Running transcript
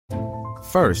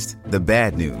First, the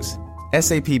bad news.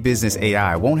 SAP Business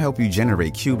AI won't help you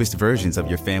generate cubist versions of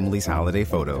your family's holiday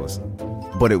photos.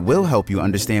 But it will help you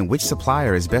understand which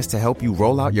supplier is best to help you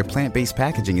roll out your plant-based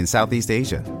packaging in Southeast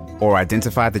Asia, or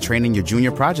identify the training your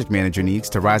junior project manager needs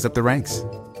to rise up the ranks,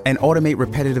 and automate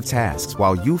repetitive tasks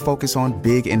while you focus on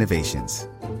big innovations,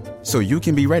 so you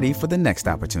can be ready for the next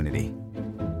opportunity.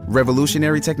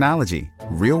 Revolutionary technology,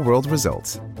 real-world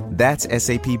results. That's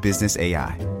SAP Business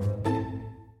AI.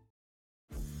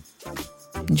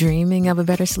 Dreaming of a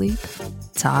better sleep?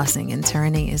 Tossing and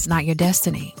turning is not your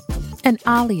destiny. And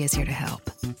Ollie is here to help.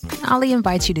 Ollie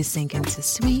invites you to sink into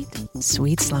sweet,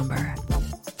 sweet slumber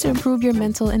to improve your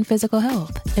mental and physical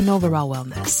health and overall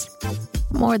wellness.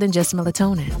 More than just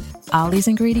melatonin, Ollie's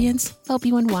ingredients help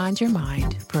you unwind your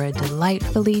mind for a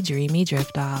delightfully dreamy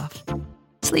drift off.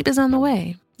 Sleep is on the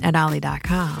way at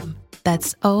Ollie.com.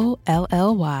 That's OLLY.com.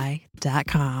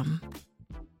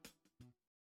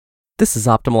 This is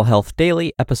Optimal Health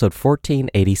Daily, episode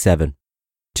 1487.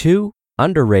 2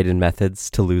 Underrated Methods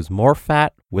to Lose More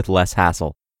Fat with Less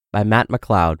Hassle by Matt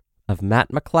McLeod of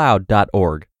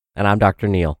mattmcleod.org. And I'm Dr.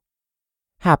 Neil.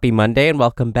 Happy Monday and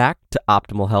welcome back to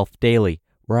Optimal Health Daily,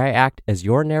 where I act as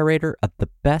your narrator of the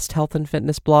best health and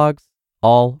fitness blogs,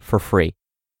 all for free.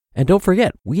 And don't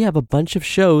forget, we have a bunch of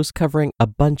shows covering a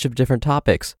bunch of different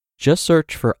topics. Just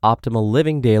search for Optimal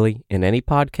Living Daily in any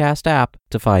podcast app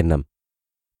to find them.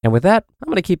 And with that, I'm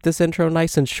going to keep this intro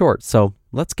nice and short, so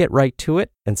let's get right to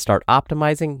it and start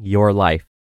optimizing your life.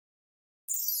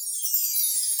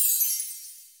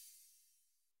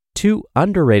 2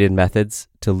 Underrated Methods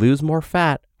to Lose More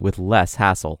Fat with Less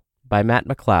Hassle by Matt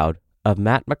McLeod of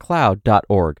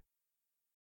mattmcleod.org.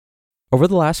 Over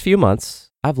the last few months,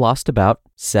 I've lost about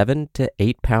 7 to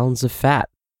 8 pounds of fat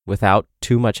without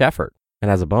too much effort,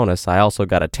 and as a bonus, I also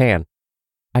got a tan.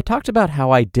 I talked about how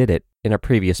I did it in a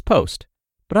previous post,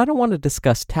 but I don't want to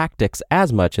discuss tactics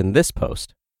as much in this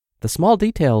post. The small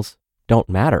details don't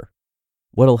matter.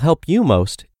 What'll help you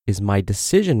most is my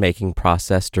decision-making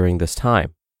process during this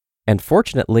time. And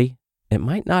fortunately, it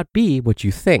might not be what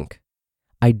you think.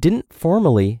 I didn't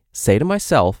formally say to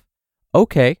myself,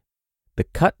 okay, the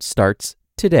cut starts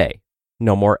today.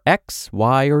 No more X,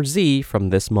 Y, or Z from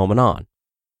this moment on.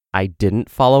 I didn't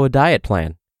follow a diet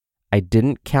plan. I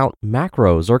didn't count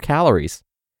macros or calories.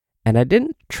 And I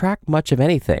didn't track much of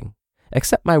anything,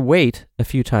 except my weight a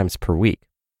few times per week.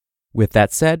 With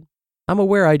that said, I'm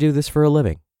aware I do this for a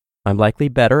living. I'm likely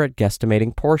better at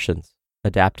guesstimating portions,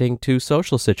 adapting to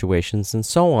social situations, and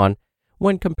so on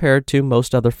when compared to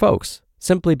most other folks,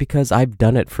 simply because I've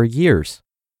done it for years.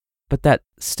 But that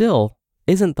still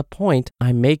isn't the point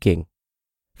I'm making.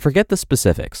 Forget the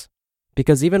specifics,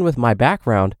 because even with my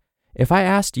background, if I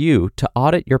asked you to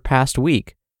audit your past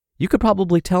week, you could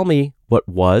probably tell me what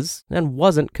was and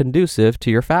wasn't conducive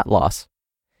to your fat loss.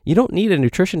 You don't need a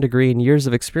nutrition degree and years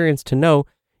of experience to know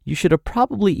you should have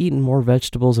probably eaten more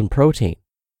vegetables and protein.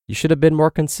 You should have been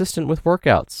more consistent with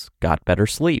workouts, got better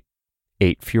sleep,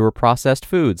 ate fewer processed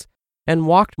foods, and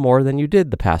walked more than you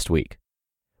did the past week.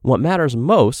 What matters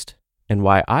most, and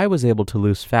why I was able to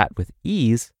lose fat with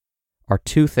ease, are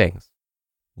 2 things.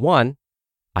 1,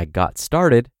 I got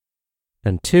started,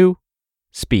 and 2,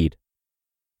 speed.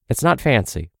 It's not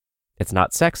fancy, it's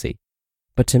not sexy,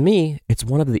 but to me, it's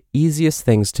one of the easiest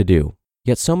things to do,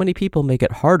 yet so many people make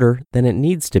it harder than it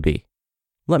needs to be.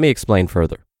 Let me explain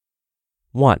further.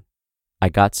 1, I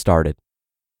got started.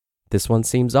 This one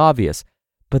seems obvious,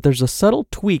 but there's a subtle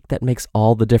tweak that makes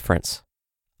all the difference.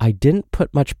 I didn't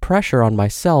put much pressure on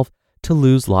myself to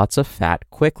lose lots of fat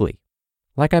quickly.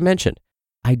 Like I mentioned,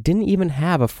 I didn't even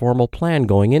have a formal plan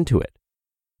going into it.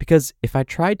 Because if I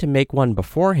tried to make one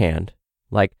beforehand,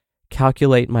 like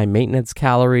calculate my maintenance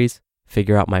calories,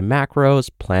 figure out my macros,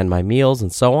 plan my meals,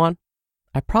 and so on,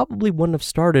 I probably wouldn't have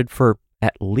started for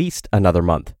at least another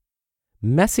month.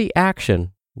 Messy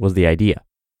action was the idea.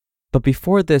 But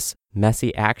before this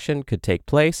messy action could take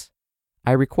place,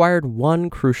 I required one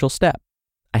crucial step.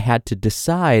 I had to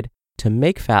decide to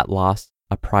make fat loss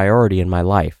a priority in my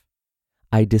life.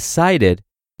 I decided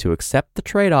to accept the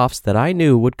trade-offs that I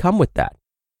knew would come with that.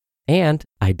 And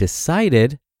I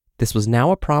decided this was now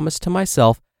a promise to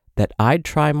myself that I'd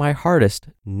try my hardest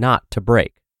not to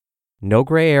break. No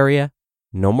gray area,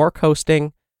 no more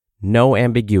coasting, no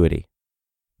ambiguity.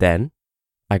 Then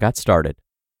I got started.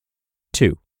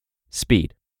 2,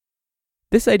 speed.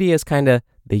 This idea is kind of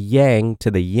the yang to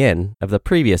the yin of the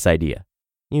previous idea.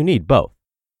 You need both.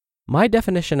 My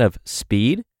definition of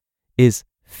speed is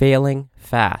failing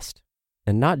fast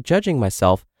and not judging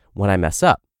myself when I mess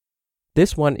up.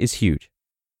 This one is huge.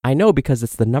 I know because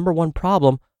it's the number one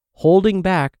problem holding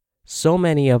back so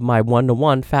many of my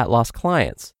one-to-one fat loss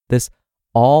clients. This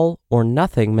all or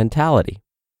nothing mentality.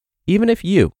 Even if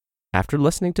you, after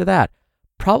listening to that,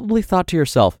 probably thought to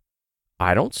yourself,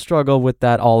 I don't struggle with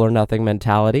that all or nothing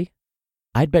mentality.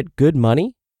 I'd bet good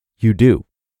money you do.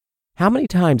 How many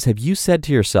times have you said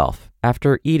to yourself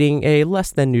after eating a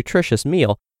less than nutritious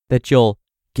meal that you'll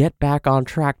get back on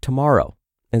track tomorrow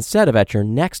instead of at your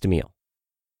next meal?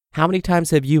 How many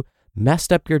times have you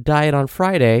messed up your diet on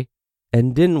Friday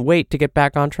and didn't wait to get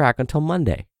back on track until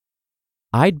Monday?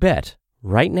 I'd bet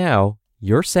right now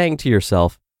you're saying to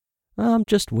yourself, I'm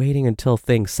just waiting until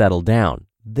things settle down.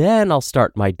 Then I'll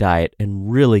start my diet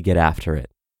and really get after it.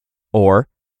 Or,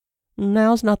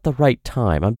 now's not the right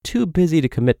time. I'm too busy to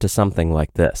commit to something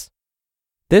like this.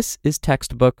 This is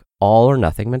textbook all or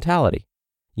nothing mentality.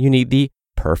 You need the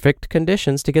perfect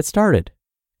conditions to get started.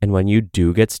 And when you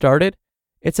do get started,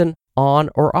 it's an on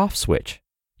or off switch.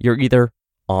 You're either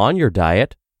on your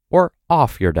diet or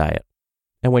off your diet.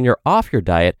 And when you're off your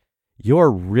diet,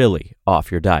 you're really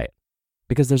off your diet.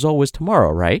 Because there's always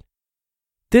tomorrow, right?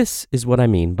 This is what I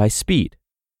mean by speed.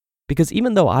 Because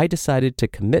even though I decided to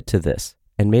commit to this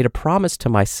and made a promise to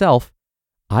myself,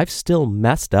 I've still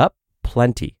messed up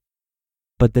plenty.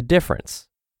 But the difference,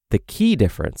 the key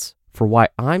difference for why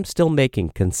I'm still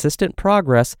making consistent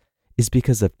progress is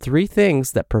because of 3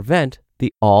 things that prevent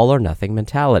the all or nothing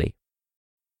mentality.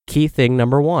 Key thing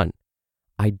number 1,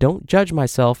 I don't judge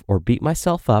myself or beat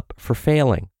myself up for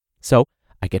failing. So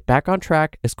I get back on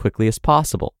track as quickly as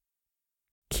possible.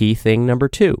 Key thing number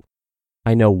 2,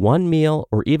 I know one meal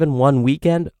or even one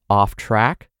weekend off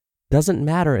track doesn't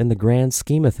matter in the grand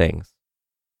scheme of things.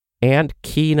 And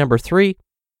key number 3,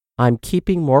 I'm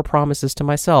keeping more promises to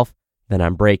myself than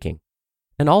I'm breaking.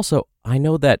 And also, I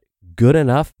know that good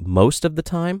enough most of the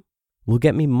time will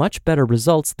get me much better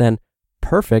results than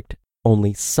perfect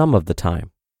only some of the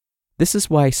time. This is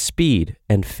why speed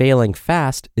and failing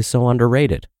fast is so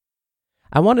underrated.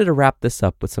 I wanted to wrap this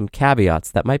up with some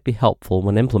caveats that might be helpful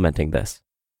when implementing this.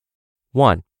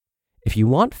 1, if you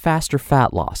want faster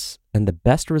fat loss and the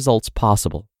best results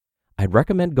possible, I'd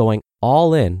recommend going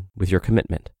all in with your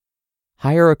commitment.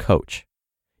 Hire a coach.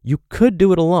 You could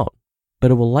do it alone,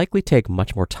 but it will likely take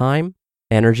much more time,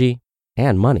 energy,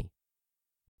 and money.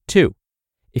 2,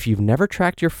 if you've never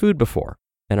tracked your food before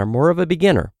and are more of a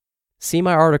beginner, see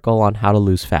my article on how to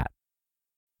lose fat.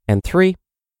 And 3,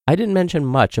 I didn't mention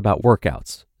much about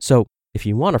workouts, so if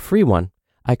you want a free one,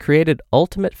 I created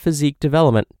Ultimate Physique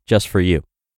Development just for you.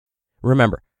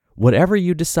 Remember, whatever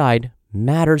you decide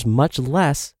matters much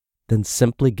less than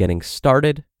simply getting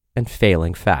started and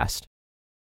failing fast.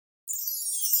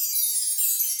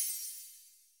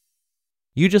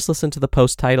 You just listened to the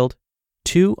post titled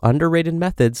 2 Underrated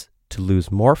Methods to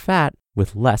Lose More Fat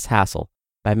with Less Hassle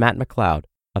by Matt McLeod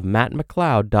of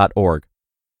mattmcleod.org.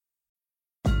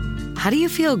 How do you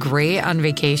feel great on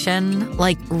vacation?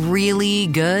 Like really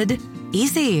good?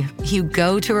 Easy. You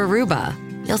go to Aruba.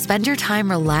 You'll spend your time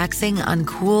relaxing on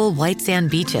cool white sand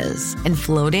beaches and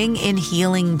floating in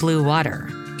healing blue water.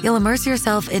 You'll immerse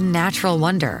yourself in natural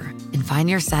wonder and find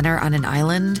your center on an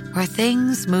island where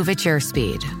things move at your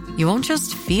speed. You won't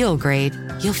just feel great,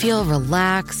 you'll feel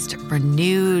relaxed,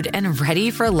 renewed, and ready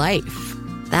for life.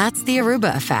 That's the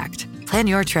Aruba effect. Plan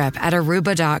your trip at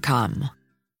aruba.com.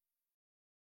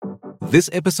 This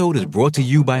episode is brought to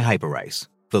you by Hyperice,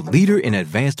 the leader in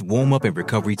advanced warm-up and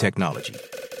recovery technology.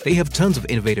 They have tons of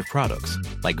innovative products,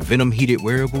 like Venom-heated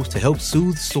wearables to help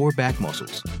soothe sore back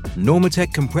muscles,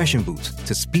 Normatec compression boots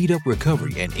to speed up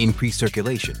recovery and increase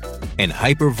circulation, and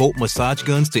Hypervolt massage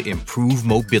guns to improve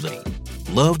mobility.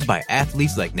 Loved by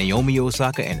athletes like Naomi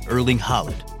Osaka and Erling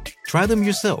Haaland. Try them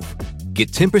yourself.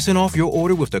 Get 10% off your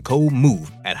order with the code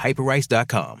MOVE at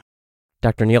hyperice.com.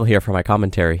 Dr. Neil here for my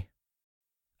commentary.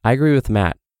 I agree with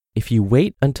Matt. If you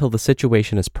wait until the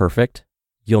situation is perfect,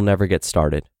 you'll never get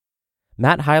started.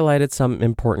 Matt highlighted some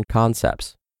important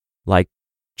concepts, like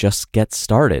just get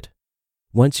started.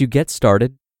 Once you get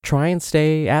started, try and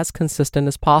stay as consistent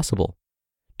as possible.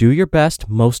 Do your best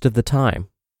most of the time.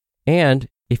 And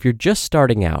if you're just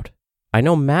starting out, I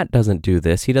know Matt doesn't do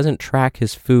this. He doesn't track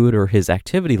his food or his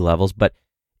activity levels, but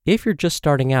if you're just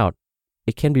starting out,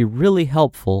 it can be really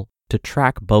helpful to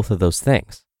track both of those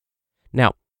things.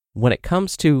 Now, when it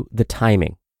comes to the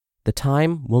timing, the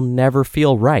time will never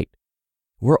feel right.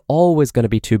 We're always going to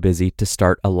be too busy to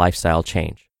start a lifestyle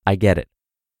change. I get it.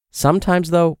 Sometimes,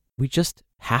 though, we just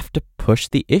have to push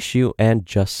the issue and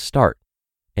just start.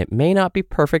 It may not be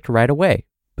perfect right away,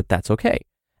 but that's okay.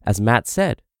 As Matt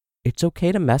said, it's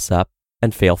okay to mess up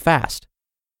and fail fast.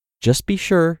 Just be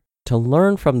sure to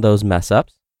learn from those mess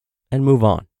ups and move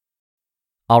on.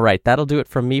 All right, that'll do it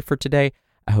from me for today.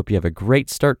 I hope you have a great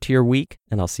start to your week,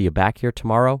 and I'll see you back here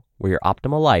tomorrow where your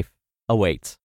optimal life awaits.